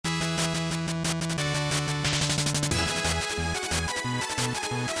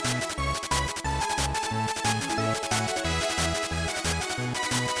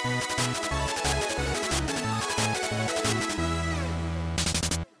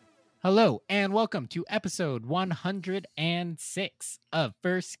Hello, and welcome to episode 106 of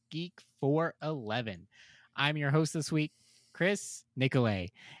First Geek 411. I'm your host this week, Chris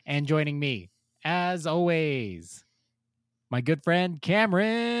Nicolay, and joining me, as always, my good friend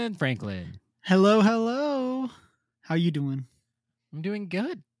Cameron Franklin. Hello, hello. How you doing? I'm doing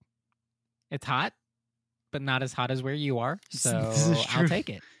good. It's hot, but not as hot as where you are, so This is true. I'll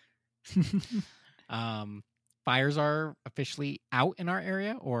take it. Fires are officially out in our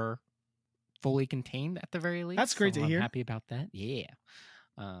area, or fully contained at the very least. That's great to hear. I'm happy about that. Yeah.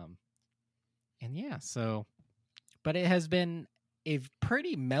 But it has been a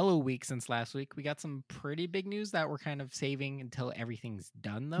pretty mellow week since last week. We got some pretty big news that we're kind of saving until everything's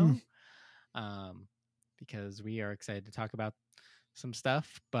done, though. Because we are excited to talk about some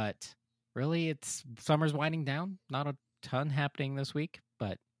stuff, but really it's summer's winding down. Not a ton happening this week,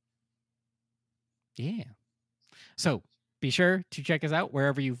 but yeah. So be sure to check us out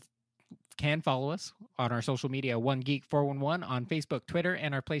wherever you can follow us on our social media, OneGeek411 on Facebook, Twitter,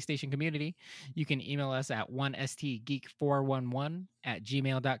 and our PlayStation community. You can email us at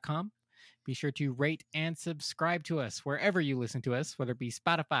 1stgeek411@gmail.com. Be sure to rate and subscribe to us wherever you listen to us, whether it be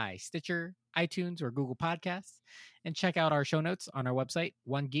Spotify, Stitcher, iTunes, or Google Podcasts. And check out our show notes on our website,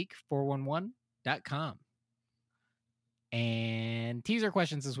 onegeek411.com. And teaser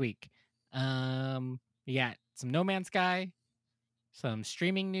questions this week. We got some No Man's Sky, some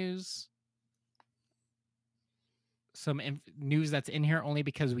streaming news, some news that's in here only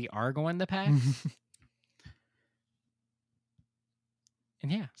because we are going to PAX.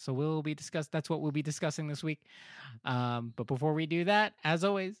 And yeah, so that's what we'll be discussing this week. But before we do that, as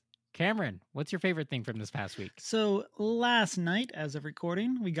always, Cameron, what's your favorite thing from this past week? So last night, as of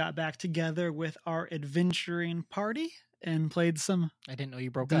recording, we got back together with our adventuring party and played some I didn't know you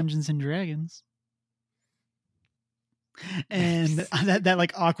broke Dungeons and Dragons. And that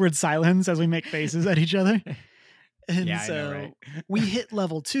like awkward silence as we make faces at each other. And yeah, so I know, right? we hit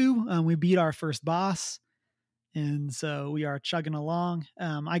level 2. We beat our first boss. And so we are chugging along.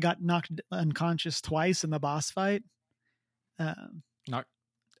 I got knocked unconscious twice in the boss fight. Not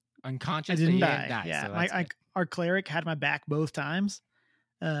unconscious. I didn't but die. Yeah, so our cleric had my back both times.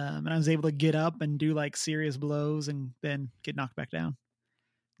 And I was able to get up and do like serious blows and then get knocked back down.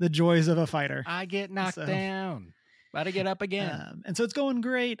 The joys of a fighter. I get knocked down. About to get up again. And so it's going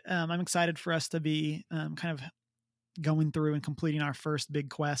great. I'm excited for us to be kind of going through and completing our first big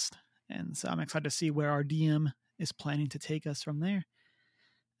quest. And so I'm excited to see where our DM is planning to take us from there.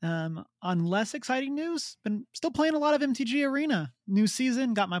 On less exciting news, been still playing a lot of MTG Arena. New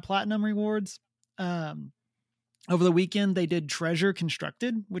season, got my platinum rewards. Over the weekend, they did Treasure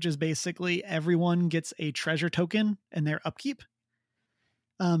Constructed, which is basically everyone gets a treasure token in their upkeep.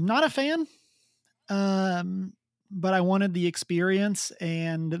 Not a fan, but I wanted the experience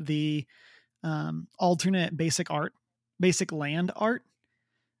and the alternate basic land art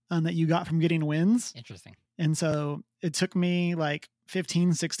that you got from getting wins. Interesting. And so it took me like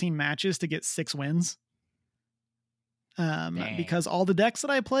 15, 16 matches to get 6 wins. Because all the decks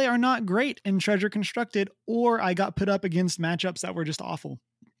that I play are not great in Treasure Constructed, or I got put up against matchups that were just awful.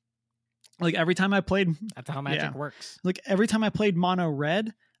 Like every time I played... That's how Magic works. Like every time I played mono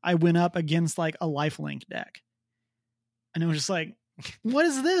red, I went up against like a lifelink deck. And it was just like, what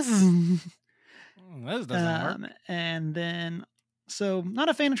is this? This doesn't work. And then... So not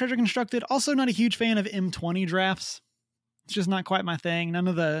a fan of Treasure Constructed. Also not a huge fan of M20 drafts. It's just not quite my thing. None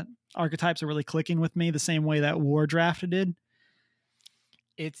of the archetypes are really clicking with me the same way that War Draft did.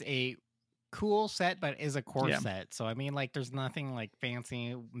 It's a cool set, but is a core set. So, I mean, like, there's nothing like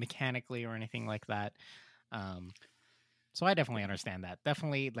fancy mechanically or anything like that. So I definitely understand that.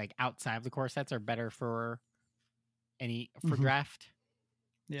 Definitely, like, outside of the core sets are better for draft.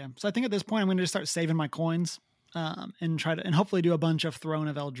 Yeah. So I think at this point I'm going to just start saving my coins. And hopefully do a bunch of Throne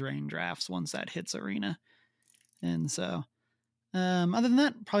of Eldraine drafts once that hits Arena. And so, other than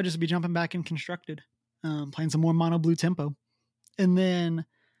that, probably just be jumping back in Constructed, playing some more mono blue tempo. And then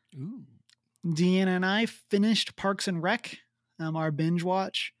Deanna and I finished Parks and Rec, our binge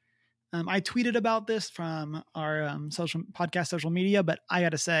watch. I tweeted about this from our social media, but I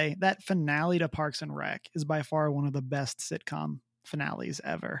got to say that finale to Parks and Rec is by far one of the best sitcom finales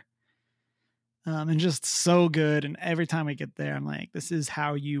ever. And just so good. And every time we get there, I'm like, this is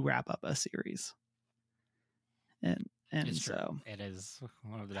how you wrap up a series. And it's so true. It is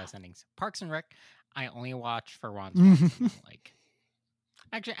one of the best endings. Parks and Rec, I only watch for Ron Swanson.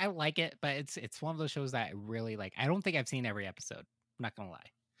 Actually, I like it, but it's one of those shows that I really like. I don't think I've seen every episode. I'm not gonna lie.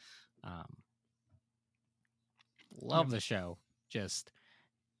 Love the show. Just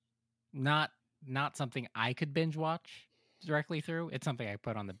not something I could binge watch. directly through. It's something I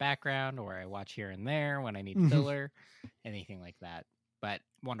put on the background or I watch here and there when I need Mhm. filler, anything like that. But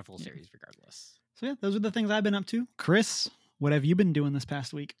wonderful Yeah. series regardless. So yeah, those are the things I've been up to. Chris, what have you been doing this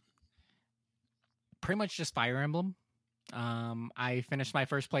past week? Pretty much just Fire Emblem. I finished my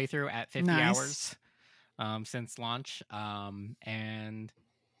first playthrough at 50 Nice. hours since launch. And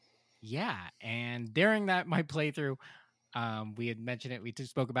yeah, and during my playthrough, we had mentioned it. We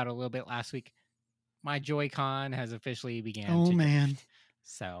just spoke about it a little bit last week. My Joy-Con has officially began to drift.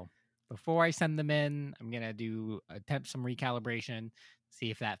 So before I send them in, I'm gonna attempt some recalibration, see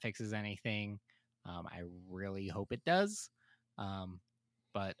if that fixes anything. I really hope it does.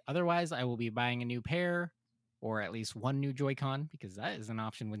 But otherwise, I will be buying a new pair or at least one new Joy-Con because that is an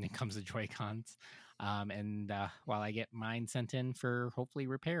option when it comes to Joy-Cons. And while I get mine sent in for hopefully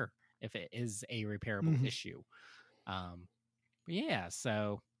repair if it is a repairable issue. But yeah,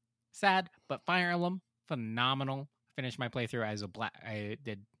 so sad, but Fire Emblem, phenomenal. Finished my playthrough as I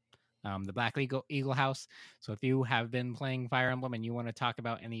did the Black Eagle House. So if you have been playing Fire Emblem and you want to talk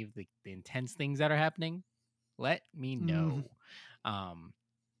about any of the intense things that are happening, let me know.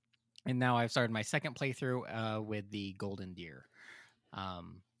 And now I've started my second playthrough with the Golden Deer.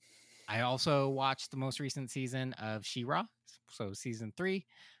 I also watched the most recent season of She-Ra. So season 3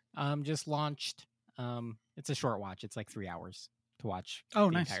 just launched. It's a short watch. It's like 3 hours to watch the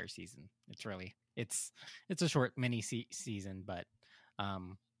entire season. It's a short mini season, but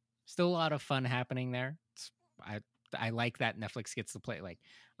still a lot of fun happening there. I like that Netflix gets to play like,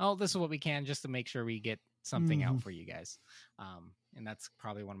 oh, this is what we can just to make sure we get something out for you guys. And that's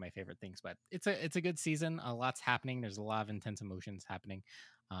probably one of my favorite things, but it's a good season. A lot's happening. There's a lot of intense emotions happening.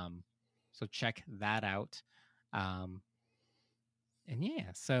 So check that out. And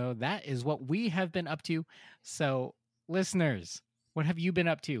yeah, so that is what we have been up to. So listeners, what have you been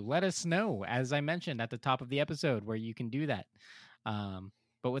up to? Let us know, as I mentioned at the top of the episode, where you can do that.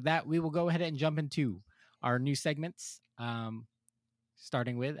 But with that, we will go ahead and jump into our new segments,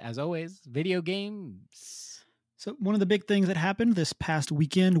 starting with, as always, video games. So one of the big things that happened this past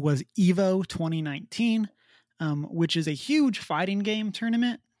weekend was EVO 2019, which is a huge fighting game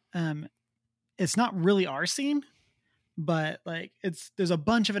tournament. It's not really our scene, but like there's a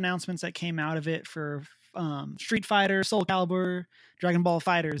bunch of announcements that came out of it for Street Fighter, Soul Calibur, Dragon Ball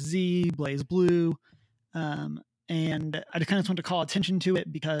Fighter Z, Blaze Blue, and I just kind of want to call attention to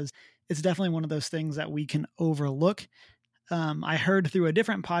it because it's definitely one of those things that we can overlook. I heard through a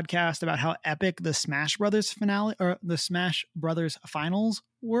different podcast about how epic the Smash Brothers finale or the Smash Brothers finals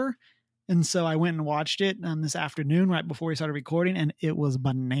were. And so I went and watched it this afternoon right before we started recording, and it was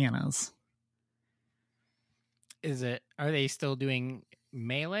bananas. Are they still doing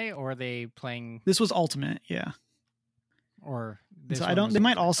Melee or are they playing? This was Ultimate, yeah. Or so they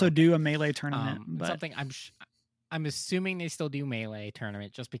might also do a Melee tournament, but something I'm assuming they still do Melee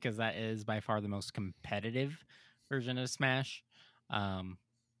tournament just because that is by far the most competitive version of Smash,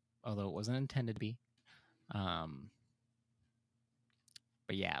 although it wasn't intended to be. But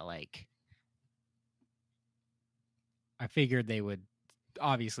yeah, like I figured they would.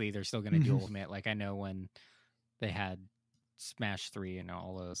 Obviously, they're still going to do Ultimate. Like I know when they had Smash 3 and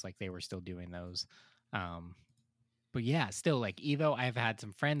all those, like they were still doing those. But yeah, still like EVO. I've had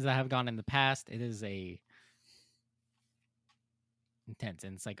some friends that have gone in the past. It is intense,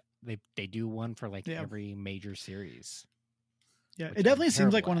 and it's like they do one for like every major series. Yeah, it definitely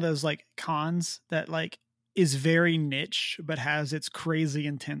seems like one of those like cons that like is very niche but has its crazy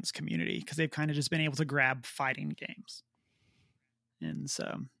intense community because they've kind of just been able to grab fighting games. And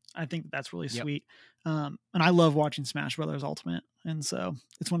so I think that's really sweet. And I love watching Smash Brothers Ultimate. And so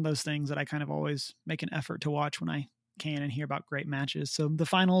it's one of those things that I kind of always make an effort to watch when I can and hear about great matches. So the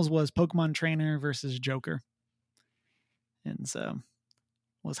finals was Pokemon Trainer versus Joker. And so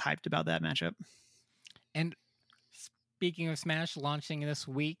was hyped about that matchup. And speaking of Smash, launching this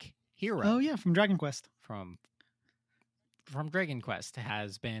week, Hero. Oh yeah, from Dragon Quest. From Dragon Quest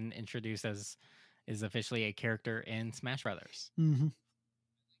has been introduced as is officially a character in Smash Brothers.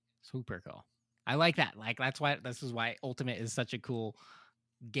 Super cool. I like that. Like this is why Ultimate is such a cool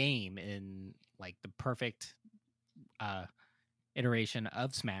game in like the perfect iteration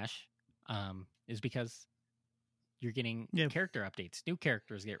of Smash is because you're getting character updates. New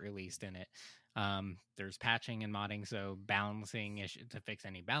characters get released in it. There's patching and modding, so balancing to fix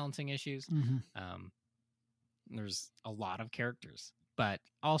any balancing issues. There's a lot of characters, but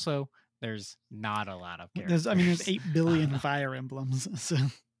also there's not a lot of characters. There's 8 billion Fire Emblems. So.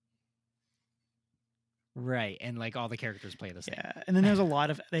 Right, and like all the characters play the same. Yeah, and then there's a lot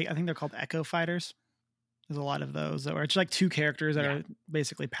of I think they're called Echo Fighters. There's a lot of those where it's like 2 characters that are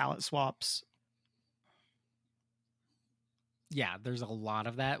basically palette swaps. yeah, there's a lot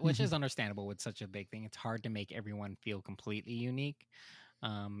of that, which Mhm. is understandable with such a big thing. It's hard to make everyone feel completely unique.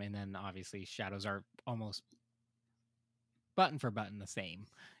 And then obviously shadows are almost button for button the same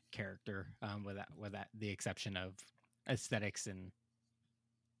character, with that the exception of aesthetics and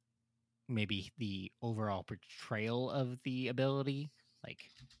maybe the overall portrayal of the ability. Like,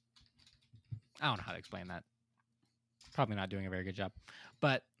 I don't know how to explain that. Probably not doing a very good job,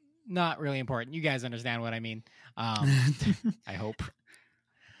 but not really important. You guys understand what I mean. I hope.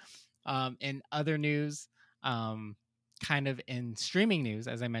 In other news, kind of in streaming news,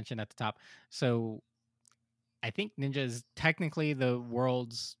 as I mentioned at the top. So I think Ninja is technically the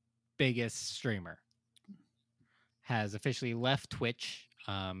world's biggest streamer. Has officially left Twitch,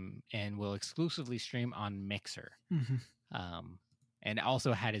 and will exclusively stream on Mixer. Mhm. And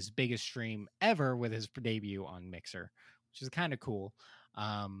also had his biggest stream ever with his debut on Mixer, which is kind of cool.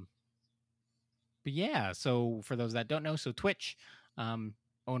 But yeah, so for those that don't know, so Twitch,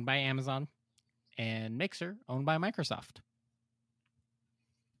 owned by Amazon, and Mixer, owned by Microsoft.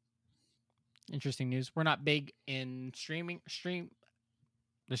 Interesting news. We're not big in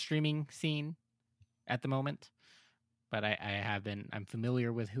the streaming scene at the moment, but I'm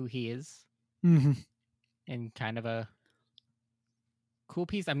familiar with who he is, Mhm. and kind of a cool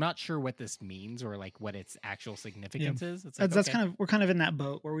piece. I'm not sure what this means or like what its actual significance is. It's like, That's okay. we're kind of in that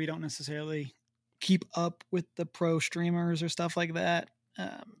boat where we don't necessarily keep up with the pro streamers or stuff like that.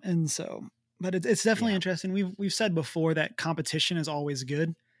 And so, but it's definitely interesting. We've said before that competition is always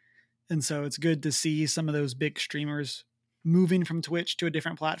good. And so it's good to see some of those big streamers moving from Twitch to a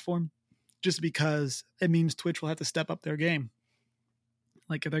different platform, just because it means Twitch will have to step up their game.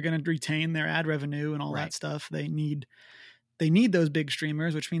 Like if they're going to retain their ad revenue and all that stuff, they need those big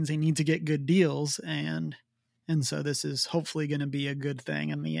streamers, which means they need to get good deals. And so this is hopefully going to be a good thing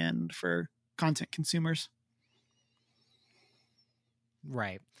in the end for content consumers.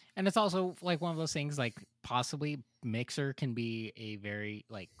 Right. And it's also like one of those things, like possibly Mixer can be a very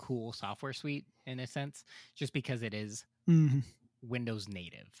like cool software suite in a sense, just because it is Windows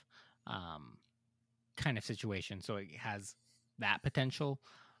native kind of situation. So it has that potential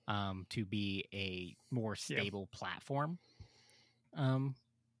to be a more stable platform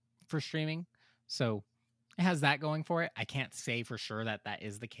for streaming. So it has that going for it. I can't say for sure that that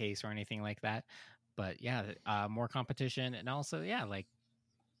is the case or anything like that. But yeah, more competition. And also, yeah, like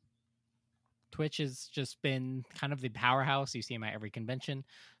Twitch has just been kind of the powerhouse. You see them at every convention.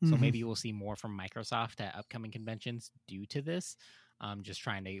 So maybe you will see more from Microsoft at upcoming conventions due to this. Just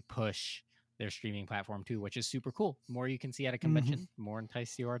trying to push their streaming platform too, which is super cool. The more you can see at a convention, the more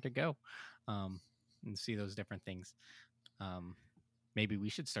enticed you are to go and see those different things. Maybe we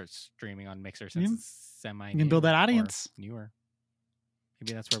should start streaming on Mixer since it's semi. You can build that audience. Newer.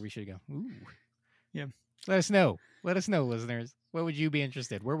 Maybe that's where we should go. Ooh. Yeah. Let us know. Let us know, listeners. What would you be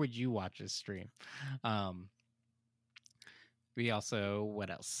interested? Where would you watch this stream? We also, what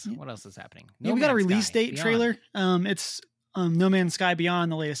else? What else is happening? We got a release date trailer. It's No Man's Sky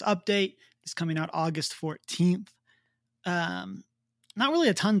Beyond, the latest update. It's coming out August 14th. Not really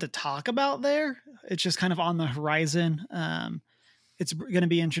a ton to talk about there. It's just kind of on the horizon. It's going to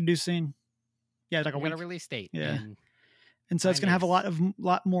be introducing, like a release date. Yeah. And so it's going to have a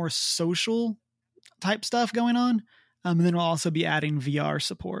lot more social type stuff going on. And then we'll also be adding VR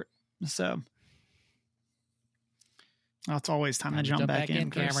support. So it's always time to jump back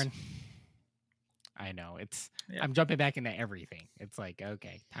in, Cameron. I know I'm jumping back into everything. It's like,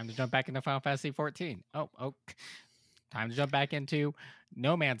 okay, time to jump back into Final Fantasy 14. Oh, time to jump back into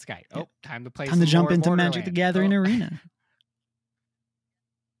No Man's Sky. Oh, time to play. Time to jump into Magic the Gathering Arena.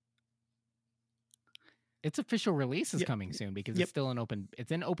 Its official release is coming soon because it's still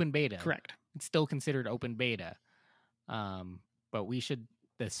it's in open beta. Correct. It's still considered open beta. But we should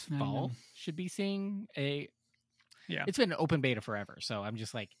this fall should be seeing it's been an open beta forever. So I'm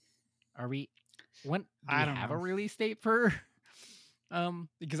just like, are we I don't have a release date for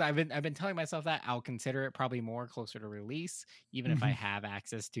because I've been telling myself that I'll consider it probably more closer to release, even if I have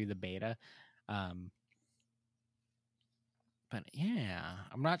access to the beta. But yeah,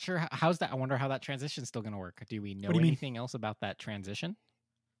 I'm not sure how's that. I wonder how that transition's still going to work. Do we know anything else about that transition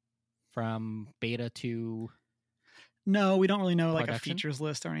from beta to? No, we don't really know like a features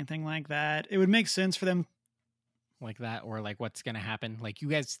list or anything like that. It would make sense for them like that, or like what's going to happen. Like you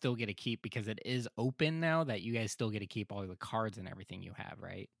guys still get to keep, because it is open now, that you guys still get to keep all the cards and everything you have,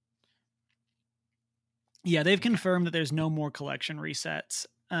 right? Yeah, they've confirmed that there's no more collection resets.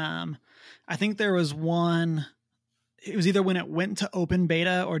 I think there was one. It was either when it went to open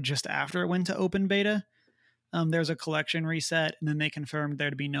beta or just after it went to open beta. There's a collection reset, and then they confirmed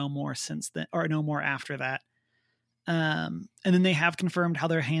there'd be no more since then, or no more after that. And then they have confirmed how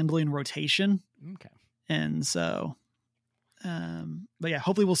they're handling rotation. Okay. And so, but yeah,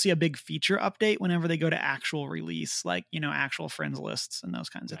 hopefully we'll see a big feature update whenever they go to actual release, like, actual friends lists and those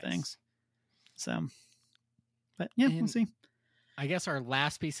kinds of things. So, but yeah, we'll see. I guess our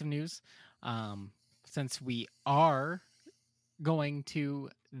last piece of news, since we are going to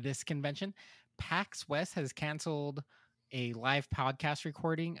this convention, PAX West has canceled a live podcast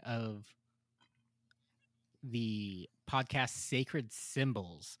recording of the podcast Sacred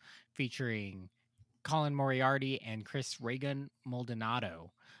Symbols featuring Colin Moriarty and Chris Reagan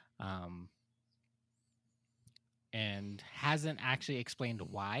Maldonado, and hasn't actually explained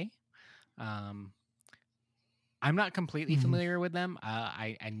why. I'm not completely familiar with them.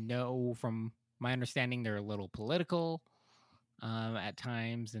 I know from my understanding they're a little political at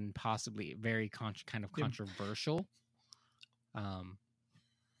times and possibly very controversial.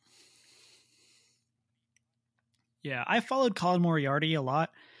 Yeah, I followed Colin Moriarty a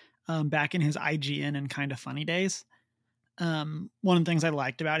lot back in his IGN and Kind of Funny days. One of the things I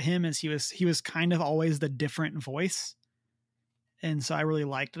liked about him is he was kind of always the different voice, and so I really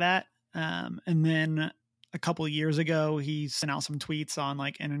liked that. And then a couple of years ago, he sent out some tweets on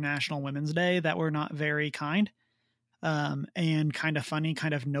like International Women's Day that were not very kind, and Kind of Funny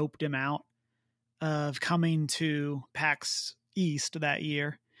kind of noped him out of coming to PAX East that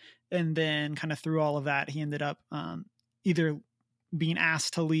year. And then kind of through all of that, he ended up either being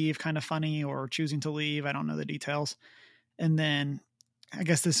asked to leave Kind of Funny or choosing to leave. I don't know the details. And then I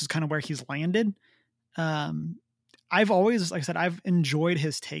guess this is kind of where he's landed. I've always, like I said, I've enjoyed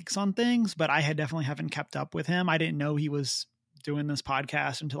his takes on things, but I definitely haven't kept up with him. I didn't know he was doing this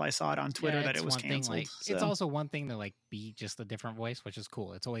podcast until I saw it on Twitter that it was canceled. Thing, it's also one thing to like be just a different voice, which is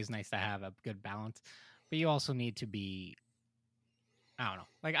cool. It's always nice to have a good balance, but you also need to be, I don't know.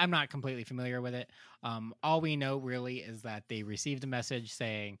 Like, I'm not completely familiar with it. All we know really is that they received a message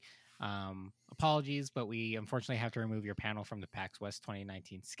saying, apologies, but we unfortunately have to remove your panel from the PAX West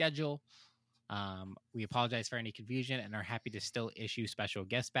 2019 schedule. We apologize for any confusion and are happy to still issue special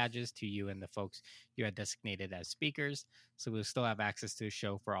guest badges to you and the folks you had designated as speakers. So we'll still have access to the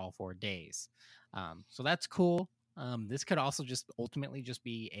show for all 4 days. So that's cool. This could also just ultimately just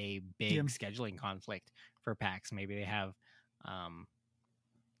be a big scheduling conflict for PAX. Maybe they have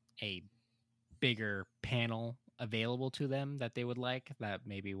a bigger panel available to them that they would like that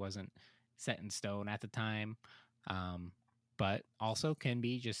maybe wasn't set in stone at the time, but also can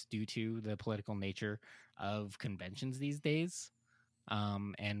be just due to the political nature of conventions these days,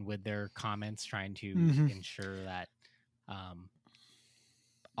 and with their comments trying to ensure that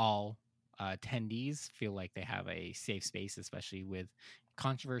all attendees feel like they have a safe space, especially with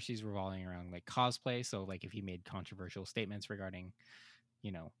controversies revolving around like cosplay. So like if he made controversial statements regarding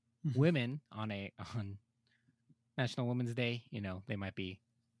women on National Women's Day, they might be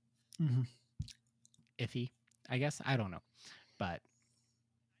iffy, I guess. I don't know, but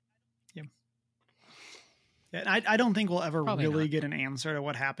yeah, I don't think we'll ever really get an answer to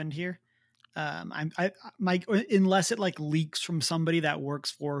what happened here. Unless it like leaks from somebody that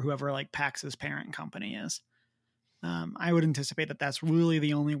works for whoever like PAX's parent company is. I would anticipate that that's really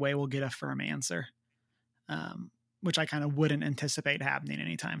the only way we'll get a firm answer. Which I kind of wouldn't anticipate happening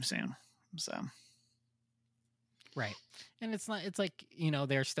anytime soon. So. Right. And it's like,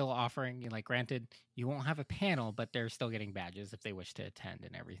 they're still offering, like, granted, you won't have a panel, but they're still getting badges if they wish to attend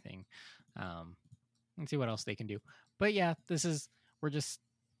and everything. Let's see what else they can do. But yeah, we're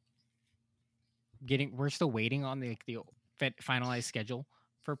still waiting on the finalized schedule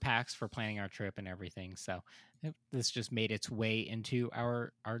for PAX for planning our trip and everything. So this just made its way into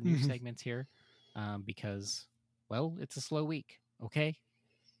our news segments here, because, well, it's a slow week. Okay.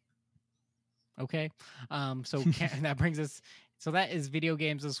 So that brings us. So that is video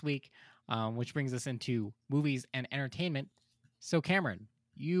games this week, which brings us into movies and entertainment. So Cameron,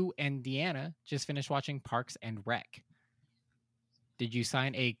 you and Deanna just finished watching Parks and Rec. Did you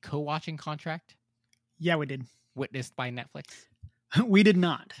sign a co-watching contract? Yeah, we did. Witnessed by Netflix? We did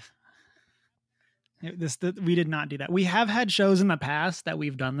not. We did not do that. We have had shows in the past that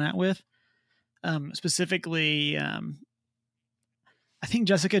we've done that with. Specifically, I think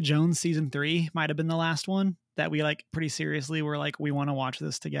Jessica Jones season 3 might have been the last one that we like pretty seriously were like, we want to watch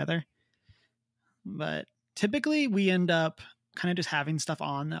this together. But typically we end up kind of just having stuff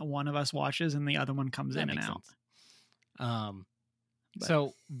on that one of us watches and the other one comes in and out.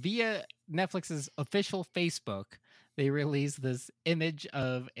 So via Netflix's official Facebook, they released this image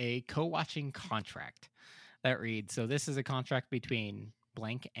of a co-watching contract that reads, so this is a contract between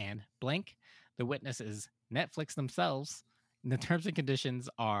blank and blank. The witness is Netflix themselves. And the terms and conditions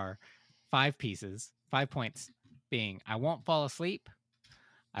are 5 pieces, 5 points. being I won't fall asleep.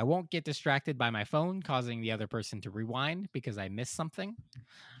 I won't get distracted by my phone, causing the other person to rewind because I missed something.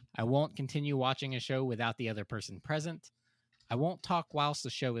 I won't continue watching a show without the other person present. I won't talk whilst the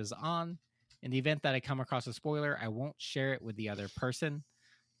show is on. In the event that I come across a spoiler, I won't share it with the other person.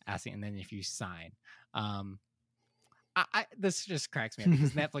 Asking, and then if you sign, this just cracks me up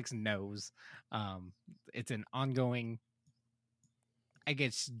because Netflix knows it's an ongoing, I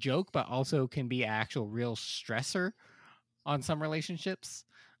guess, joke, but also can be an actual real stressor on some relationships.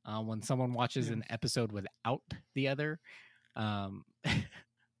 When someone watches an episode without the other.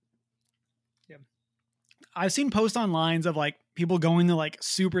 I've seen posts on lines of like people going to like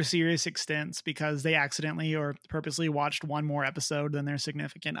super serious extents because they accidentally or purposely watched one more episode than their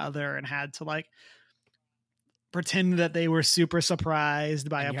significant other and had to like pretend that they were super surprised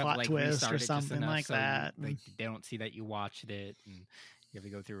by a plot twist or something like that. Like they don't see that you watched it, and you have to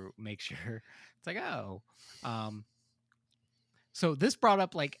go through, make sure. It's like, oh, so this brought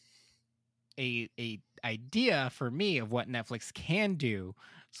up like a idea for me of what Netflix can do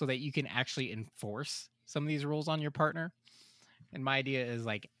so that you can actually enforce some of these rules on your partner. And my idea is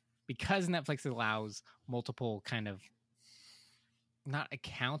like, because Netflix allows multiple kind of not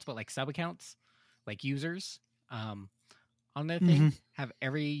accounts, but like sub accounts, like users, on their thing, have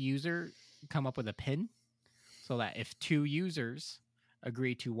every user come up with a pin so that if two users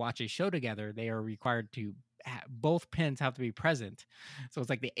agree to watch a show together, they are required to both pins have to be present. So it's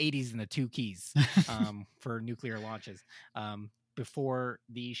like the 80s and the two keys for nuclear launches before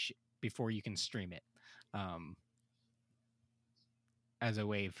before you can stream it, as a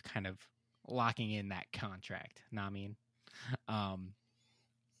way of kind of locking in that contract. Know what I mean?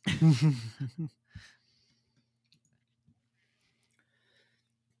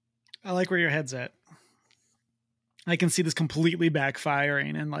 I like where your head's at. I can see this completely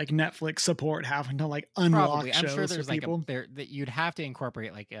backfiring and like Netflix support having to like unlock Probably. shows. I'm sure there's for like people. that you'd have to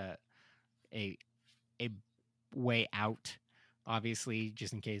incorporate like a way out, obviously,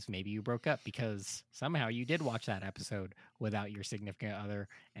 just in case maybe you broke up because somehow you did watch that episode without your significant other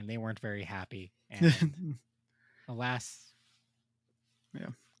and they weren't very happy. And alas, yeah,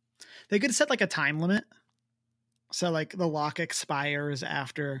 they could set like a time limit. So like the lock expires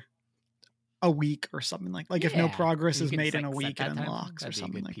after a week or something like if no progress is made in a week, it unlocks or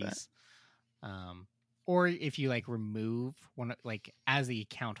something like that. Or if you like remove one, like as the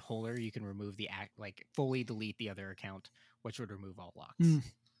account holder, you can remove the like fully delete the other account, which would remove all locks.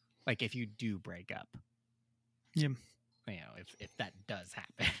 Like if you do break up, you know, if that does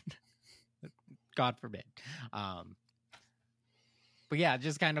happen, God forbid. But yeah,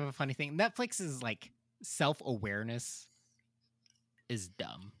 just kind of a funny thing. Netflix is like self-awareness is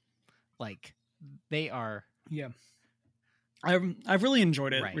dumb. Like they are, I've really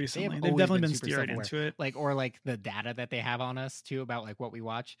enjoyed it recently. They've definitely been steered into it. Like, or like the data that they have on us too about like what we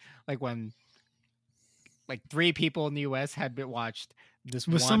watch. Like when like 3 people in the US had been watched this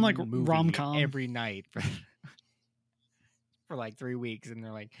with one some like movie rom-com every night for like 3 weeks, and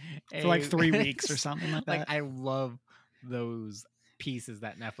they're like, hey, for like 3 weeks or something like that. Like I love those pieces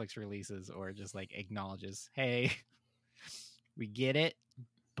that Netflix releases or just like acknowledges, hey, we get it,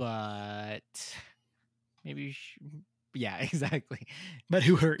 but maybe yeah, exactly. But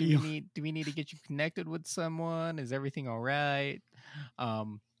who hurt you? Do we need to get you connected with someone? Is everything all right? But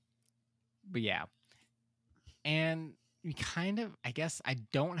yeah. And we kind of, I guess I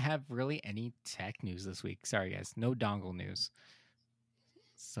don't have really any tech news this week. Sorry guys, no dongle news.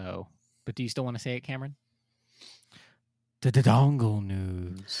 So, but do you still want to say it, Cameron? The dongle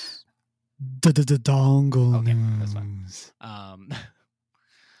news. The dongle news. That's fine.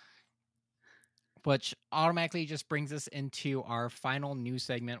 Which automatically just brings us into our final news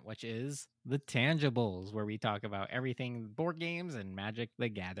segment, which is the tangibles, where we talk about everything board games and Magic the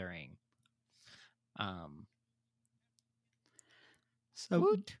Gathering.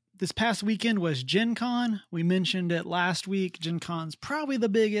 So this past weekend was GenCon. We mentioned it last week. GenCon's probably the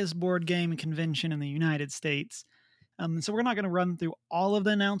biggest board game convention in the United States. So we're not going to run through all of the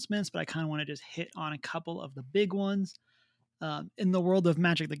announcements, but I kind of want to just hit on a couple of the big ones. In the world of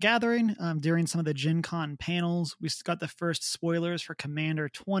Magic the Gathering, during some of the Gen Con panels, we got the first spoilers for Commander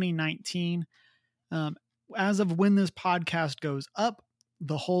 2019. As of when this podcast goes up,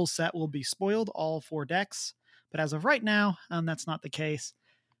 the whole set will be spoiled, all 4 decks. But as of right now, that's not the case.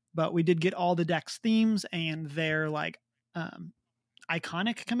 But we did get all the decks' themes and their like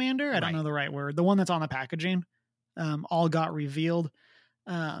iconic commander. I don't know the right word. The one that's on the packaging all got revealed.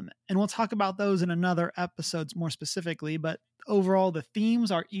 And we'll talk about those in another episodes more specifically, but overall the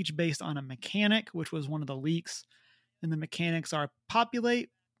themes are each based on a mechanic, which was one of the leaks, and the mechanics are Populate,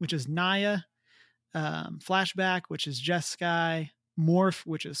 which is Naya, Flashback, which is Jeskai, Morph,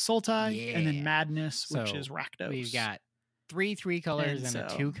 which is Sultai, and then Yeah. Madness, which So is Rakdos. we've got three colors and a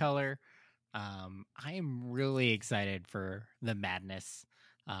 2-color. I am really excited for the Madness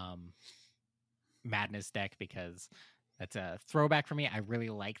deck because that's a throwback for me. I really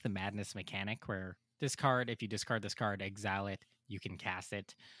like the Madness mechanic where if you discard this card, exile it, you can cast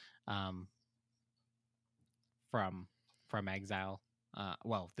it from exile.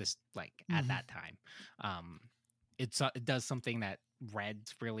 This at that time. It does something that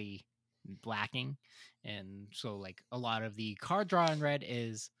red's really lacking, and so like a lot of the card draw in red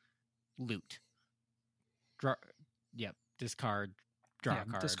is loot. Discard, draw a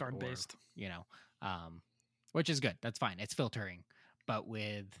card, discard based. Which is good. That's fine. It's filtering, but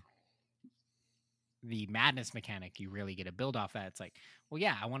with the Madness mechanic, you really get a build off that. It's like, well,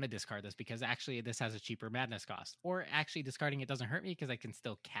 yeah, I want to discard this because actually this has a cheaper Madness cost, or actually discarding it doesn't hurt me because I can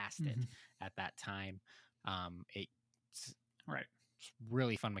still cast it at that time. It's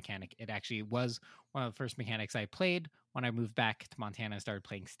really fun mechanic. It actually was one of the first mechanics I played when I moved back to Montana and started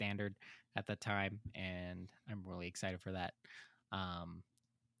playing Standard at that time, and I'm really excited for that.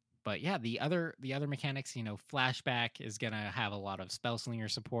 But yeah, the other mechanics, Flashback is gonna have a lot of Spell Slinger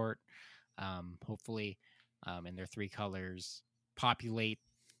support. Hopefully, in their 3 colors. Populate.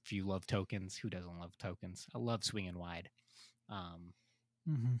 If you love tokens, who doesn't love tokens? I love swinging wide.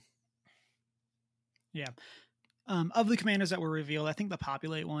 Yeah. Of the commanders that were revealed, I think the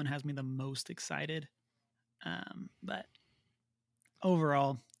Populate one has me the most excited. But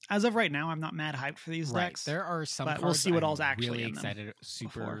overall, as of right now, I'm not mad hyped for these decks. There are some cards we'll see what all's actually really in them excited,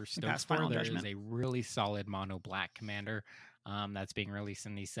 super stoked for. There is a really solid mono black commander that's being released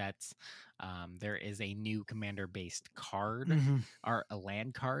in these sets. There is a new commander based card, or a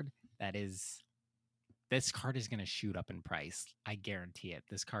land card that is. This card is going to shoot up in price. I guarantee it.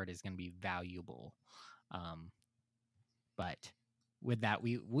 This card is going to be valuable. But with that,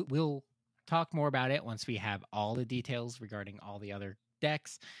 we'll talk more about it once we have all the details regarding all the other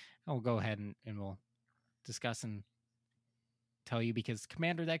decks. And we'll go ahead and we'll discuss and tell you, because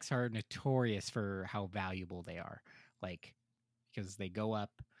commander decks are notorious for how valuable they are. Because they go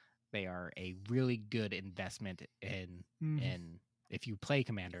up, they are a really good investment in if you play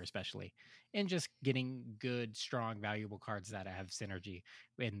commander, especially, and just getting good, strong, valuable cards that have synergy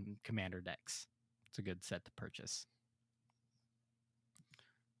in commander decks. It's a good set to purchase.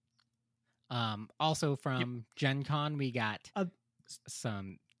 Also from GenCon, we got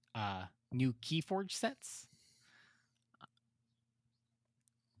some new Keyforge sets.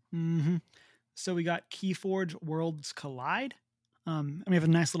 So we got Keyforge Worlds Collide. And we have a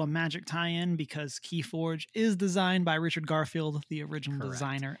nice little Magic tie-in because Keyforge is designed by Richard Garfield, the original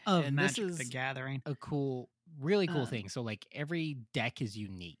designer of Magic the Gathering. A really cool thing. So every deck is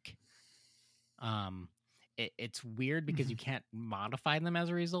unique. It's weird because you can't modify them as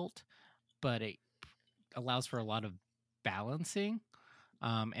a result, but it allows for a lot of balancing.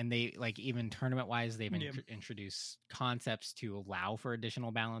 And they even tournament wise, they've introduced concepts to allow for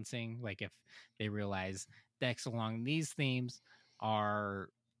additional balancing. Like if they realize decks along these themes are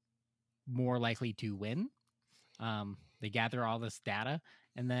more likely to win, they gather all this data,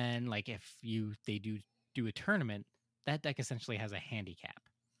 and then if they do a tournament, that deck essentially has a handicap,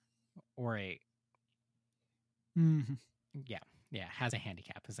 or has a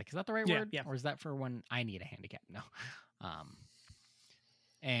handicap. It's is that the right word? Yeah. Or is that for when I need a handicap? No.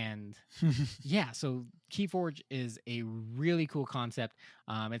 And so Keyforge is a really cool concept.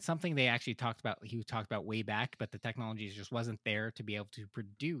 It's something they actually talked about way back, but the technology just wasn't there to be able to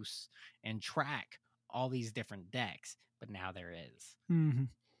produce and track all these different decks. But now there is. And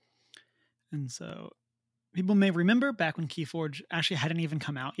so people may remember back when Keyforge actually hadn't even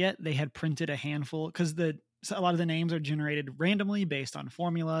come out yet, they had printed a handful, because a lot of the names are generated randomly based on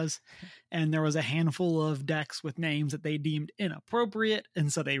formulas, and there was a handful of decks with names that they deemed inappropriate,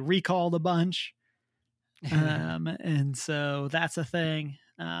 and so they recalled a bunch. And so that's a thing.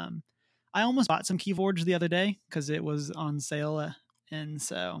 I almost bought some Keyforge the other day because it was on sale,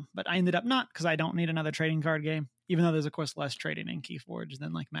 but I ended up not, because I don't need another trading card game, even though there's of course less trading in Keyforge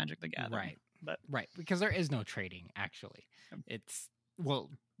than Magic the Gathering. Right, because there is no trading actually.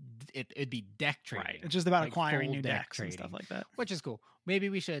 It'd be deck trading. Right. It's just about acquiring new decks and stuff like that, which is cool. Maybe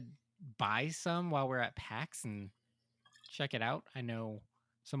we should buy some while we're at PAX and check it out. I know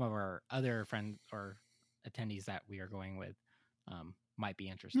some of our other friends or attendees that we are going with might be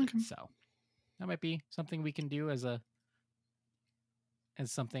interested. Okay. So that might be something we can do as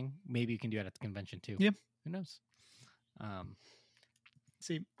something. Maybe you can do it at the convention too. Yep. Who knows?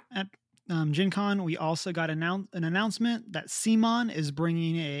 See, at GenCon, we also got an announcement that Simon is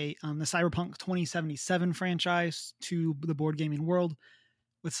bringing the Cyberpunk 2077 franchise to the board gaming world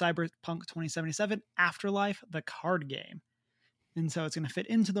with Cyberpunk 2077 Afterlife, the card game. And so it's going to fit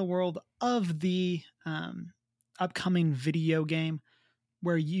into the world of the upcoming video game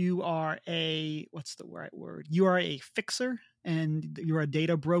where you are what's the right word? You are a fixer and you're a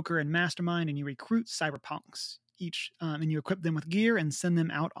data broker and mastermind, and you recruit cyberpunks and you equip them with gear and send them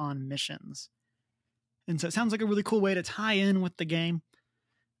out on missions. And so it sounds like a really cool way to tie in with the game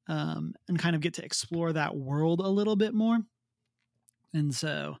and kind of get to explore that world a little bit more. And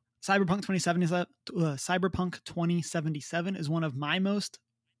so Cyberpunk 2077 is one of my most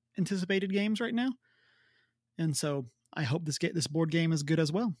anticipated games right now. And so I hope this board game is good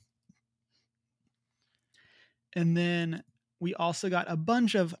as well. And then we also got a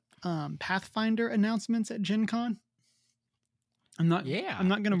bunch of Pathfinder announcements at GenCon. I'm not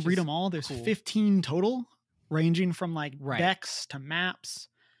going to read them all. There's cool. 15 total, ranging from decks to maps,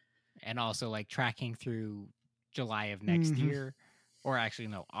 and also tracking through July of next year, or actually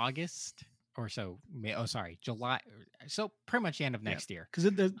no, August or so. July. So pretty much the end of next year.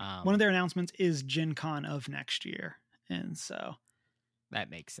 Because one of their announcements is GenCon of next year, and so that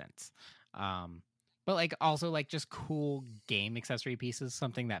makes sense. But also just cool game accessory pieces,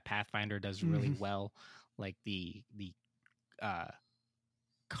 something that Pathfinder does really well, like the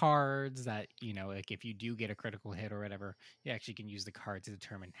cards that, if you do get a critical hit or whatever, you actually can use the card to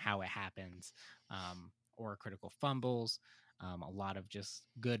determine how it happens, or critical fumbles. A lot of just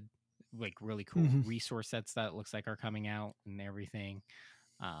good, really cool resource sets that looks like are coming out and everything.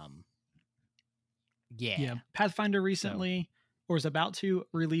 Pathfinder recently or is about to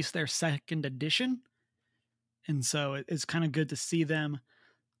release their second edition. And so it's kind of good to see them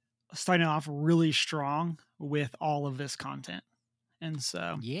starting off really strong with all of this content. And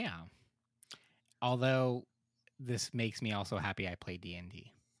so, although this makes me also happy I play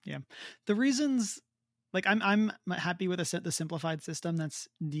D&D. Yeah. The reasons, I'm happy with the simplified system that's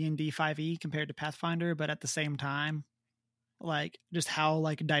D&D 5e compared to Pathfinder, but at the same time, just how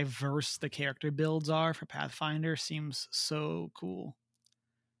diverse the character builds are for Pathfinder seems so cool.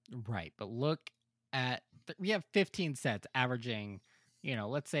 Right. But look at, we have 15 sets averaging,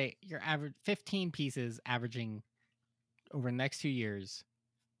 let's say your average 15 pieces averaging over the next 2 years,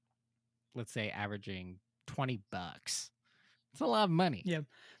 let's say averaging $20. It's a lot of money. Yeah.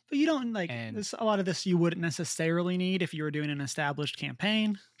 But you don't there's a lot of this you wouldn't necessarily need if you were doing an established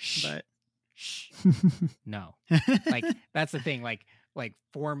campaign. But no, that's the thing.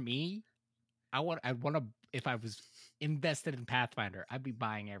 For me, I want to, if I was invested in Pathfinder, I'd be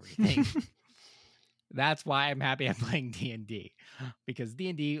buying everything. That's why I'm happy I'm playing D&D, because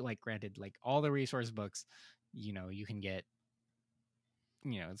D&D, granted, all the resource books, you can get,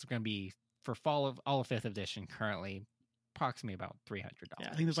 it's going to be for fall of all of 5th edition currently approximately about $300. Yeah,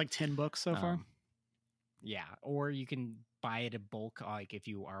 I think there's 10 books so far. Yeah, or you can buy it in bulk, if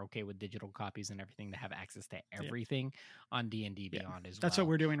you are okay with digital copies and everything, to have access to everything on D&D Beyond as well. That's what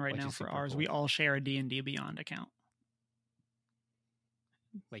we're doing right now for ours. Cool. We all share a D&D Beyond account.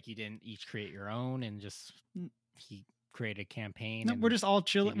 You didn't each create your own and just he created a campaign. No, we're just all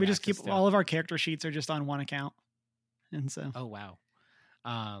chilling. We just keep all of our character sheets are just on one account. And so. Oh, wow.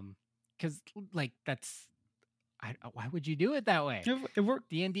 Because that's, why would you do it that way? It worked.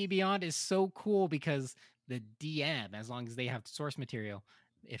 D&D Beyond is so cool because the DM, as long as they have the source material,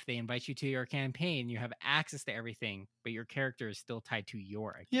 if they invite you to your campaign, you have access to everything, but your character is still tied to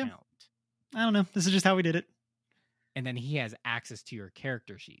your account. Yeah. I don't know. This is just how we did it. And then he has access to your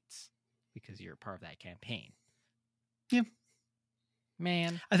character sheets because you're part of that campaign. Yeah.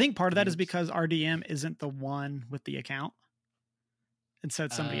 Man. I think part of that is because our DM isn't the one with the account. And so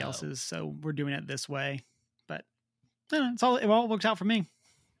it's somebody else's. So we're doing it this way. But I don't know, it all works out for me.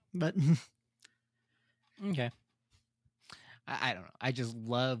 But okay. I don't know. I just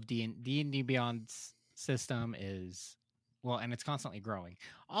love D&D Beyond's system is, well, and it's constantly growing.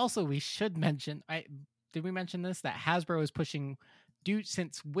 Also, we should mention, did we mention this? That Hasbro is pushing,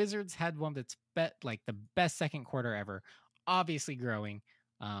 since Wizards had one that's the best second quarter ever, obviously growing.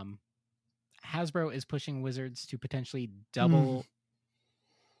 Hasbro is pushing Wizards to potentially double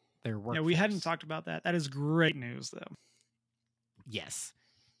their workforce. Yeah, we hadn't talked about that. That is great news, though. Yes.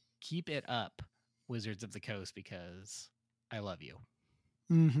 Keep it up, Wizards of the Coast, because I love you.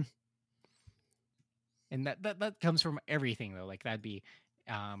 Mm-hmm. And that comes from everything, though. That'd be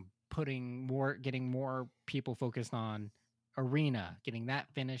getting more people focused on Arena, getting that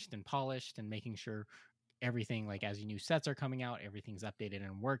finished and polished, and making sure everything, as new sets are coming out, everything's updated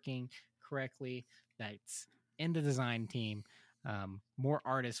and working correctly. That's in the design team. More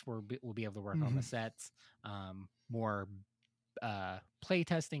artists will be able to work on the sets. More play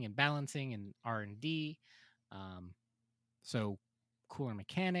testing and balancing and R&D. So cooler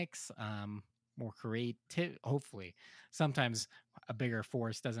mechanics. More creative. Hopefully, sometimes a bigger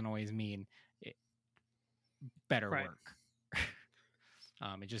force doesn't always mean better work.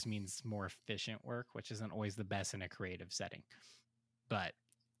 It just means more efficient work, which isn't always the best in a creative setting. But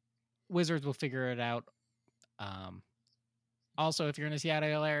Wizards will figure it out. Also, if you're in the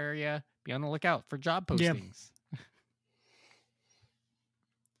Seattle area, be on the lookout for job postings. Yeah.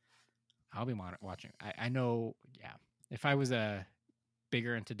 I'll be watching. I know, yeah. If I was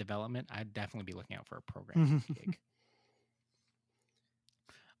bigger into development, I'd definitely be looking out for a programming gig.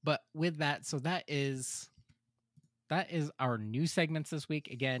 But with that, so that is our new segments this week.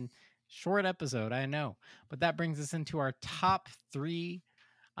 Again, short episode, I know. But that brings us into our top 3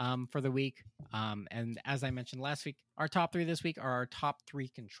 for the week. And as I mentioned last week, our top 3 this week are our top 3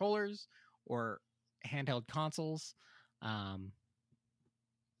 controllers or handheld consoles. And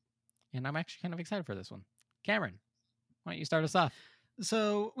I'm actually kind of excited for this one. Cameron, why don't you start us off?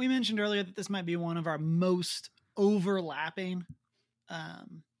 So we mentioned earlier that this might be one of our most overlapping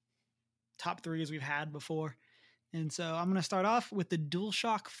top 3s we've had before. And so I'm going to start off with the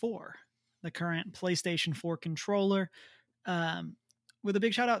DualShock 4, the current PlayStation 4 controller. With a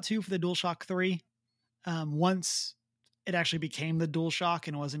big shout out too for the DualShock 3. Once it actually became the DualShock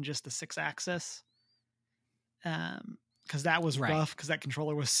and wasn't just the 6-axis. Because that was rough because that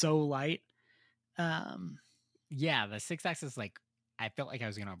controller was so light. Yeah, the 6-axis, like, I felt like I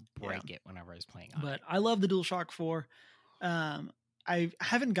was going to break it whenever I was playing on it. I love the DualShock 4. I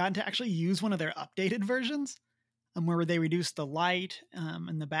haven't gotten to actually use one of their updated versions where they reduced the light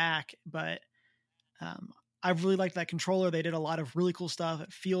in the back. But I've really liked that controller. They did a lot of really cool stuff.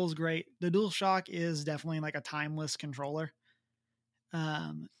 It feels great. The DualShock is definitely like a timeless controller.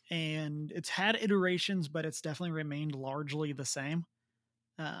 And it's had iterations, but it's definitely remained largely the same.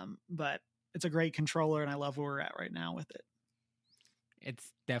 But it's a great controller, and I love where we're at right now with it.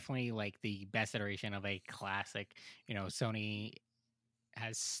 It's definitely like the best iteration of a classic. You know, Sony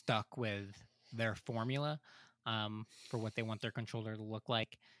has stuck with their formula for what they want their controller to look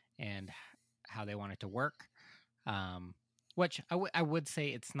like and how they want it to work. Which I would say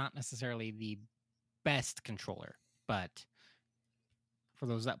it's not necessarily the best controller, but for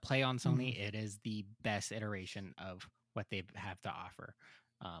those that play on Sony, it is the best iteration of what they have to offer.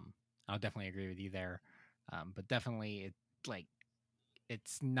 I'll definitely agree with you there. But definitely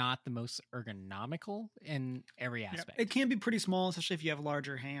it's not the most ergonomical in every aspect. It can be pretty small, especially if you have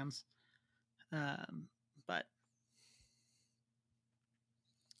larger hands. But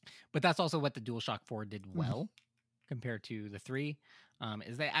that's also what the DualShock 4 did well compared to the 3,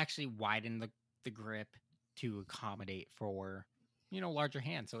 is they actually widened the grip to accommodate for, larger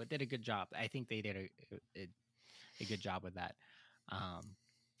hands. So it did a good job. I think they did a good job with that.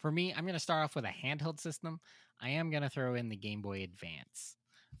 For me, I'm going to start off with a handheld system. I am going to throw in the Game Boy Advance,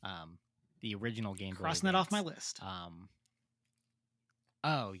 the original Game Boy. Crossing that off my list.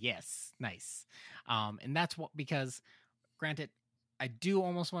 Oh yes, nice. And that's because, granted, I do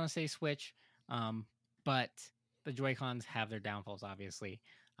almost want to say Switch, but the Joy-Cons have their downfalls, obviously.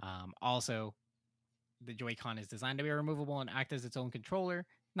 Also, the Joy-Con is designed to be removable and act as its own controller.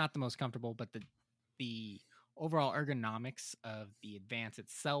 Not the most comfortable, but the overall ergonomics of the Advance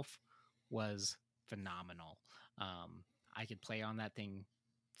itself was phenomenal. I could play on that thing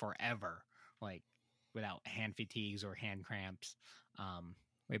forever, like without hand fatigues or hand cramps,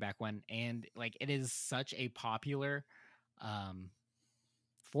 way back when. And like, it is such a popular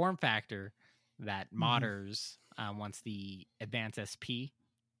form factor that modders, once the Advance SP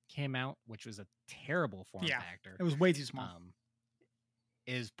came out, which was a terrible form factor. It was way too small.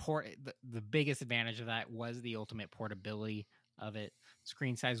 The biggest advantage of that was the ultimate portability of it.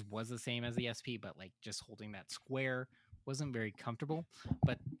 Screen size was the same as the SP, but like just holding that square wasn't very comfortable.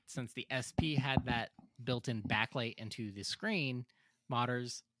 But since the SP had that built-in backlight into the screen,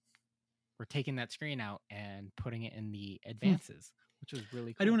 modders were taking that screen out and putting it in the Advances, which was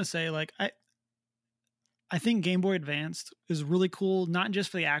really cool. I do want to say, like, I think Game Boy Advanced is really cool, not just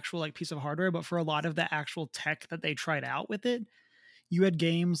for the actual like piece of hardware, but for a lot of the actual tech that they tried out with it. You had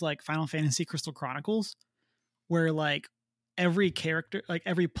games like Final Fantasy Crystal Chronicles, where like every character, like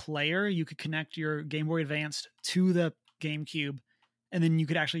every player, you could connect your Game Boy Advanced to the GameCube, and then you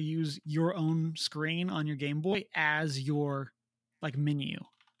could actually use your own screen on your Game Boy as your like menu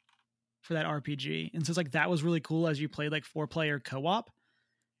for that RPG. And so it's like, that was really cool as you played like 4-player co-op.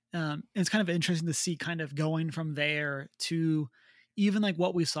 It's kind of interesting to see kind of going from there to even like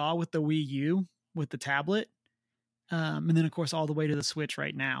what we saw with the Wii U with the tablet. And then of course all the way to the Switch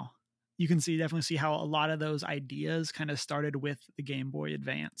right now. You can definitely see how a lot of those ideas kind of started with the Game Boy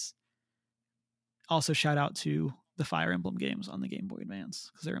Advance. Also shout out to the Fire Emblem games on the Game Boy Advance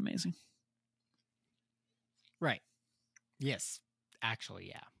because they're amazing. Right. Yes. Actually,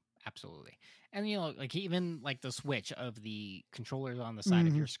 yeah. Absolutely. And like even like the switch of the controllers on the side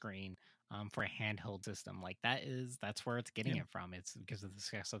of your screen for a handheld system, like that's where it's getting it from. It's because of the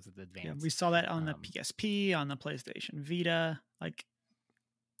success of the Advance. Yeah, we saw that on the PSP, on the PlayStation Vita. Like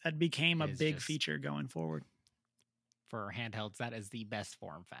that became a big feature going forward. For handhelds, that is the best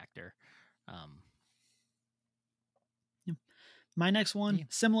form factor. My next one,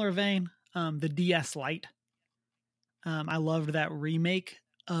 similar vein, the DS Lite. I loved that remake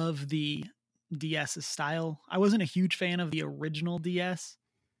of the DS's style. I wasn't a huge fan of the original DS,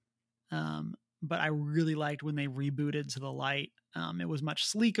 but I really liked when they rebooted to the Lite. It was much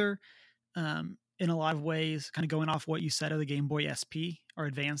sleeker in a lot of ways, kind of going off what you said of the Game Boy SP or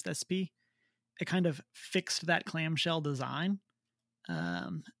Advanced SP. It kind of fixed that clamshell design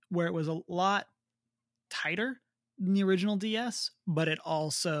where it was a lot tighter than the original DS, but it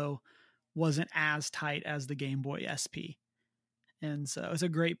also wasn't as tight as the Game Boy SP. And so it's a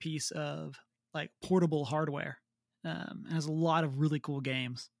great piece of like portable hardware. It has a lot of really cool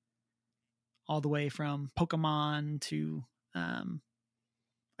games, all the way from Pokemon to,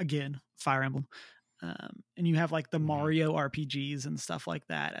 again, Fire Emblem. And you have like the Mario RPGs and stuff like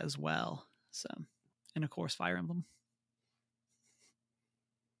that as well. So, and of course, Fire Emblem.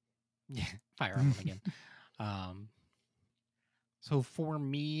 Yeah, Fire Emblem again. So for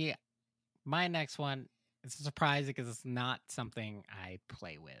me, my next one, it's a surprise because it's not something I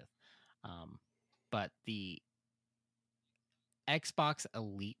play with. But the Xbox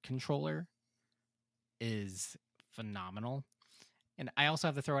Elite controller is phenomenal. And I also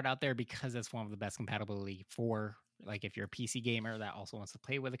have to throw it out there because it's one of the best compatibility for, like, if you're a PC gamer that also wants to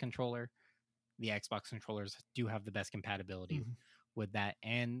play with a controller, the Xbox controllers do have the best compatibility with that.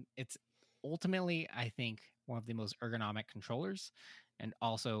 And it's ultimately, I think, one of the most ergonomic controllers, and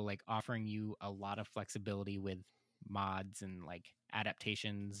also like offering you a lot of flexibility with mods and like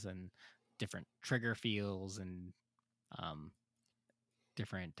adaptations and different trigger feels and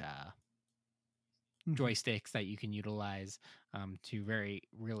different joysticks that you can utilize to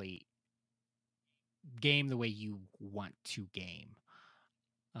really game the way you want to game.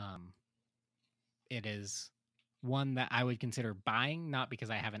 It is one that I would consider buying, not because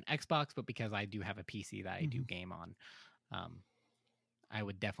I have an Xbox, but because I do have a PC that I do game on. I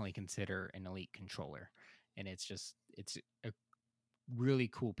would definitely consider an Elite controller, and it's a really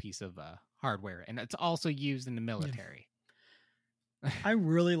cool piece of hardware, and it's also used in the military. I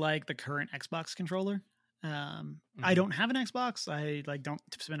really like the current Xbox controller. I don't have an Xbox. I don't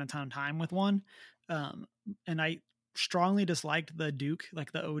spend a ton of time with one. And I strongly disliked the Duke,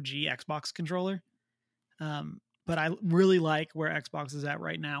 like the OG Xbox controller. But I really like where Xbox is at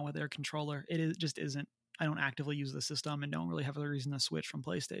right now with their controller. Just isn't. I don't actively use the system and don't really have a reason to switch from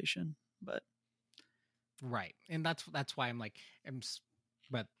PlayStation. But right, and that's why I'm like,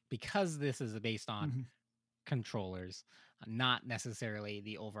 but because this is based on controllers, not necessarily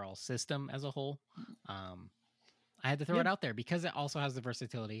the overall system as a whole. I had to throw it out there because it also has the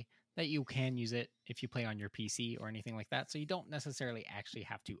versatility that you can use it if you play on your PC or anything like that. So you don't necessarily actually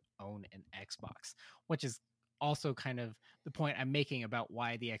have to own an Xbox, which is also kind of the point I'm making about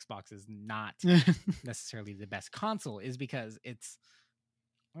why the Xbox is not necessarily the best console, is because it's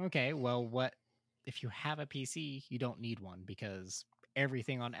okay. Well, what if you have a PC? You don't need one because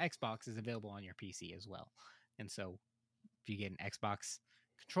everything on Xbox is available on your PC as well. And so if you get an Xbox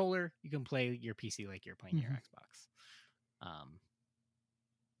controller, you can play your PC like you're playing your Xbox.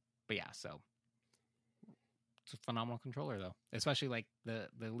 But yeah, so it's a phenomenal controller though, especially like the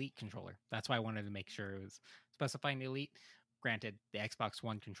Elite controller. That's why I wanted to make sure it was specifying the Elite. Granted, the Xbox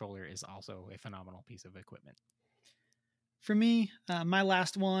One controller is also a phenomenal piece of equipment. For me, my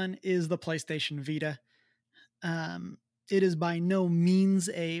last one is the PlayStation Vita. It is by no means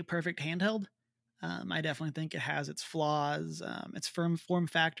a perfect handheld. I definitely think it has its flaws. Its form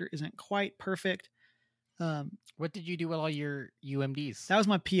factor isn't quite perfect. What did you do with all your UMDs? That was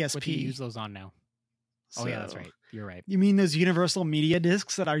my PSP. What do you use those on now? So, oh yeah, that's right. You're right. You mean those universal media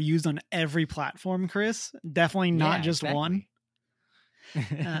discs that are used on every platform, Chris? Definitely not just one.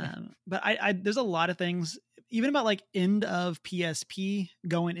 But I there's a lot of things, even about like end of PSP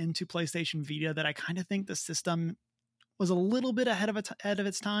going into PlayStation Vita, that I kind of think the system was a little bit ahead of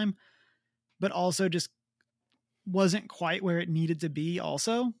its time, but also just wasn't quite where it needed to be.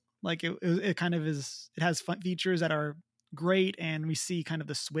 Also, like it kind of is. It has fun features that are great, and we see kind of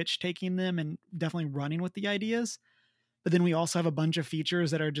the Switch taking them and definitely running with the ideas. but then we also have a bunch of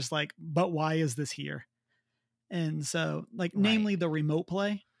features that are just like, but why is this here? And so, like, namely the remote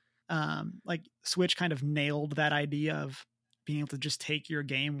play, like Switch kind of nailed that idea of being able to just take your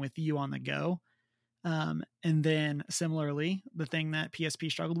game with you on the go. And then similarly, the thing that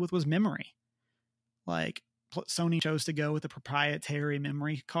PSP struggled with was memory. Like Sony chose to go with a proprietary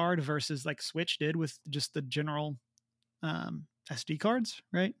memory card versus like Switch did with just the general SD cards,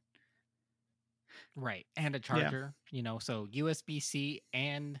 right? Right. And a charger, so USB-C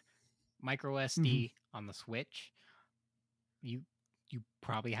and micro SD on the Switch. You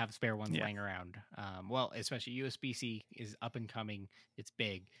probably have spare ones laying around. Well, especially USB-C is up and coming. It's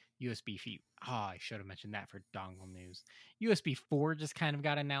big. I should have mentioned that for dongle news. USB 4 just kind of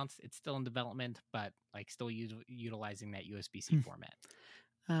got announced. It's still in development, but like still utilizing that USB-C format.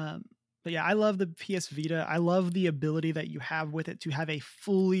 But yeah, I love the PS Vita. I love the ability that you have with it to have a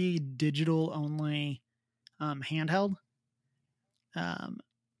fully digital only handheld.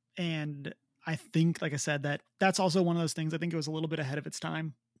 And I think, like I said, that's also one of those things. I think it was a little bit ahead of its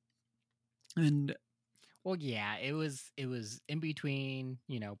time. And well, yeah, it was in between.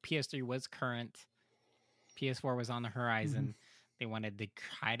 PS3 was current, PS4 was on the horizon. They wanted to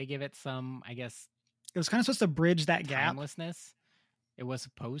try to give it some, I guess, it was kind of supposed to bridge that gap. Timelessness. It was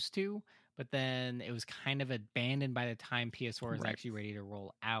supposed to, but then it was kind of abandoned by the time PS4 was actually ready to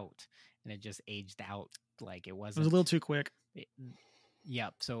roll out, and it just aged out. Like it wasn't. It was a little too quick.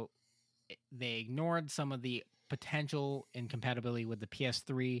 Yep. So they ignored some of the potential incompatibility with the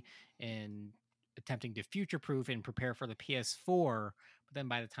PS3 and attempting to future-proof and prepare for the PS4. But then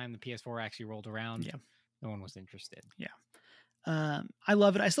by the time the PS4 actually rolled around, no one was interested. Yeah. I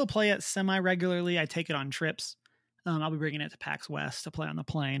love it. I still play it semi-regularly. I take it on trips. I'll be bringing it to PAX West to play on the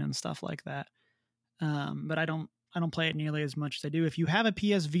plane and stuff like that. But I don't play it nearly as much as I do. If you have a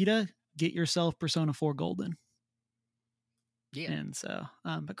PS Vita, get yourself Persona 4 Golden. Yeah. And so,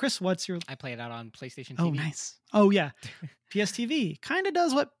 but Chris, what's your... I play it out on PlayStation TV. Oh, nice. Oh, yeah. PS TV kind of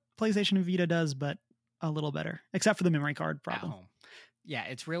does what PlayStation Vita does, but a little better, except for the memory card problem. At home. Yeah,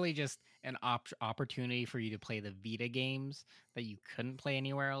 it's really just an opportunity for you to play the Vita games that you couldn't play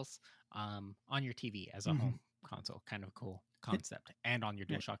anywhere else on your TV as a home console. Kind of a cool concept. And on your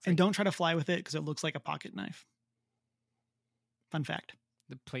DualShock 3. And don't try to fly with it because it looks like a pocket knife. Fun fact.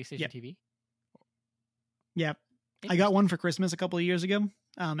 The PlayStation TV? Yeah. I got one for Christmas a couple of years ago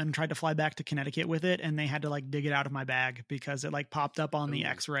and tried to fly back to Connecticut with it. And they had to like dig it out of my bag because it like popped up on the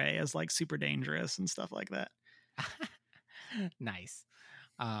X-ray as like super dangerous and stuff like that. Nice.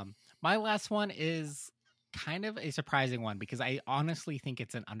 My last one is kind of a surprising one because I honestly think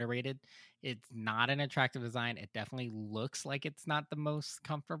it's an underrated. It's not an attractive design. It definitely looks like it's not the most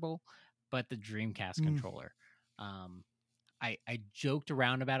comfortable, but the Dreamcast controller. I joked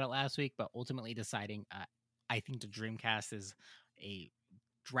around about it last week, but ultimately deciding I think the Dreamcast is a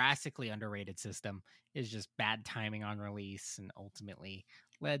drastically underrated system. It's just bad timing on release and ultimately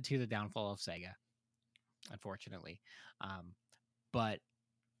led to the downfall of Sega, unfortunately. But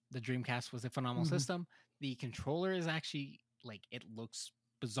the Dreamcast was a phenomenal system. The controller is actually, like, it looks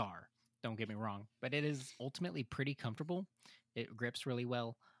bizarre. Don't get me wrong. But it is ultimately pretty comfortable. It grips really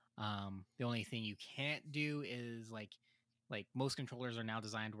well. The only thing you can't do is, like most controllers are now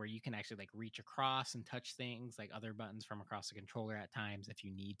designed where you can actually like reach across and touch things like other buttons from across the controller at times if you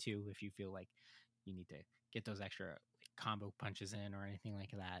need to, if you feel like you need to get those extra like, combo punches in or anything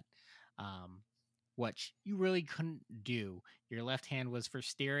like that. Which you really couldn't do. Your left hand was for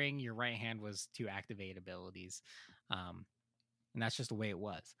steering, your right hand was to activate abilities. And that's just the way it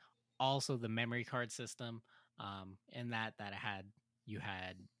was. Also the memory card system, in that you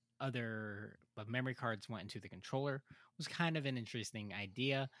had other memory cards went into the controller was kind of an interesting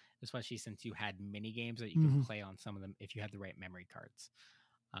idea, especially since you had mini games that you could play on some of them if you had the right memory cards.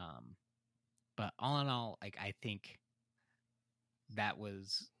 But all in all, like I think that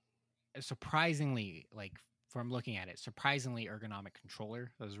was surprisingly, like from looking at it, surprisingly ergonomic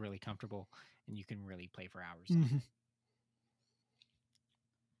controller that was really comfortable and you can really play for hours on it.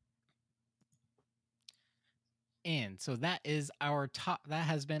 And so that is that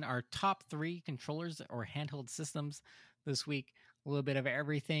has been our top 3 controllers or handheld systems this week. A little bit of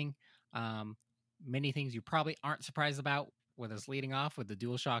everything. Many things you probably aren't surprised about with us leading off with the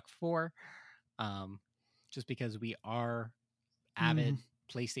DualShock 4. Just because we are avid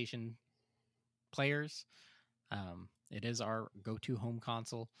PlayStation players. It is our go-to home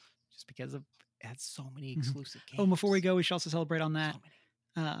console just because it has so many exclusive games. Oh, before we go, we should also celebrate on that.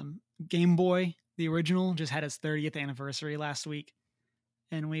 Game Boy, the original, just had its 30th anniversary last week,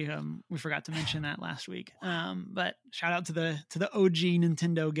 and we forgot to mention that last week. But shout out to the OG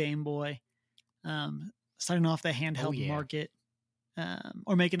Nintendo Game Boy. starting off the handheld yeah. market,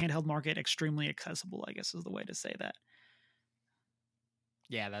 or making the handheld market extremely accessible, I guess is the way to say that.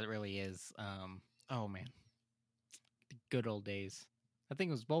 Yeah, that really is. Oh man, the good old days. That thing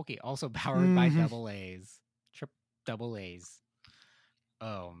was bulky. Also powered by double A's, double A's.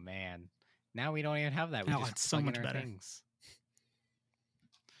 Oh man, now we don't even have that. We just it's plug so much in our better. things.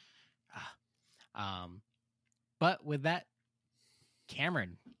 But with that,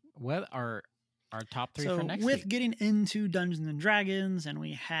 Cameron, what are our top 3 for next with week? getting into Dungeons and Dragons, and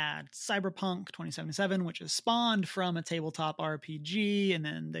we had Cyberpunk 2077, which is spawned from a tabletop RPG, and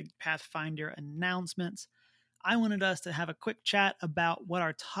then the Pathfinder announcements. I wanted us to have a quick chat about what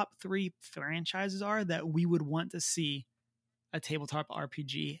our top 3 franchises are that we would want to see a tabletop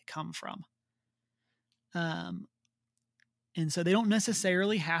RPG come from. And so they don't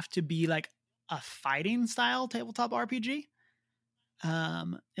necessarily have to be like a fighting style tabletop RPG.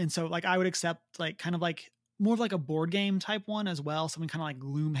 And so like I would accept like kind of like more of like a board game type one as well, something kind of like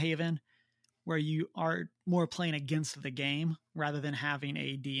Gloomhaven, where you are more playing against the game rather than having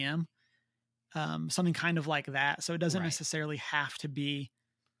a DM. Something kind of like that. So it doesn't necessarily have to be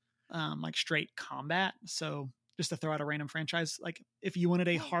like straight combat. So just to throw out a random franchise, like if you wanted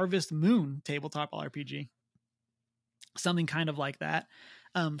a Harvest Moon tabletop RPG, something kind of like that.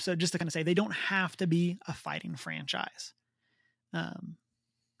 So just to kind of say, they don't have to be a fighting franchise.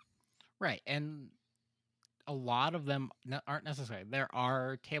 Right. And a lot of them aren't necessary. There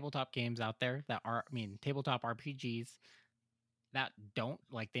are tabletop games out there that are, tabletop RPGs that don't,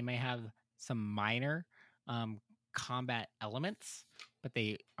 like, they may have some minor combat elements, but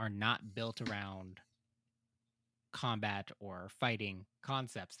they are not built around combat or fighting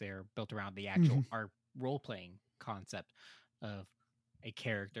concepts. They're built around the actual role-playing concept of a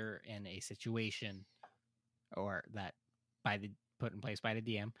character in a situation, or that put in place by the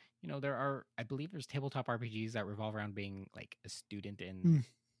DM. There are, I believe there's tabletop RPGs that revolve around being like a student in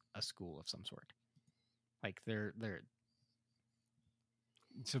a school of some sort. Like they're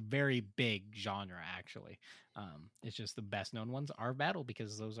it's a very big genre, actually. It's just the best known ones are battle,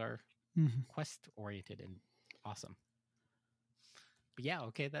 because those are quest oriented and awesome. But yeah,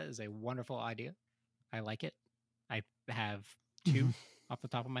 okay, that is a wonderful idea. I like it. I have 2 off the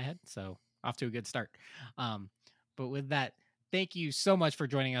top of my head, so off to a good start. But with that, thank you so much for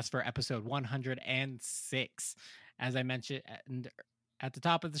joining us for episode 106. As I mentioned at the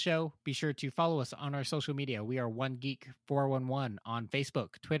top of the show, be sure to follow us on our social media. We are One Geek 411 on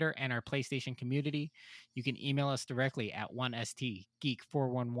Facebook, Twitter, and our PlayStation community. You can email us directly at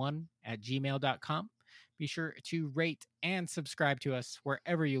 1stgeek411@gmail.com. Be sure to rate and subscribe to us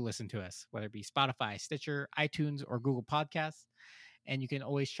wherever you listen to us, whether it be Spotify, Stitcher, iTunes, or Google Podcasts. And you can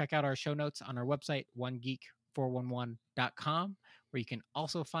always check out our show notes on our website, onegeek411.com, where you can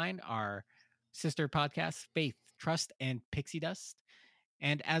also find our sister podcasts, Faith, Trust, and Pixie Dust.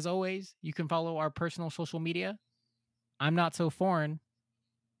 And as always, you can follow our personal social media. I'm Not So Foreign.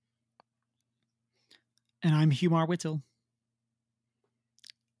 And I'm Humar Whittle.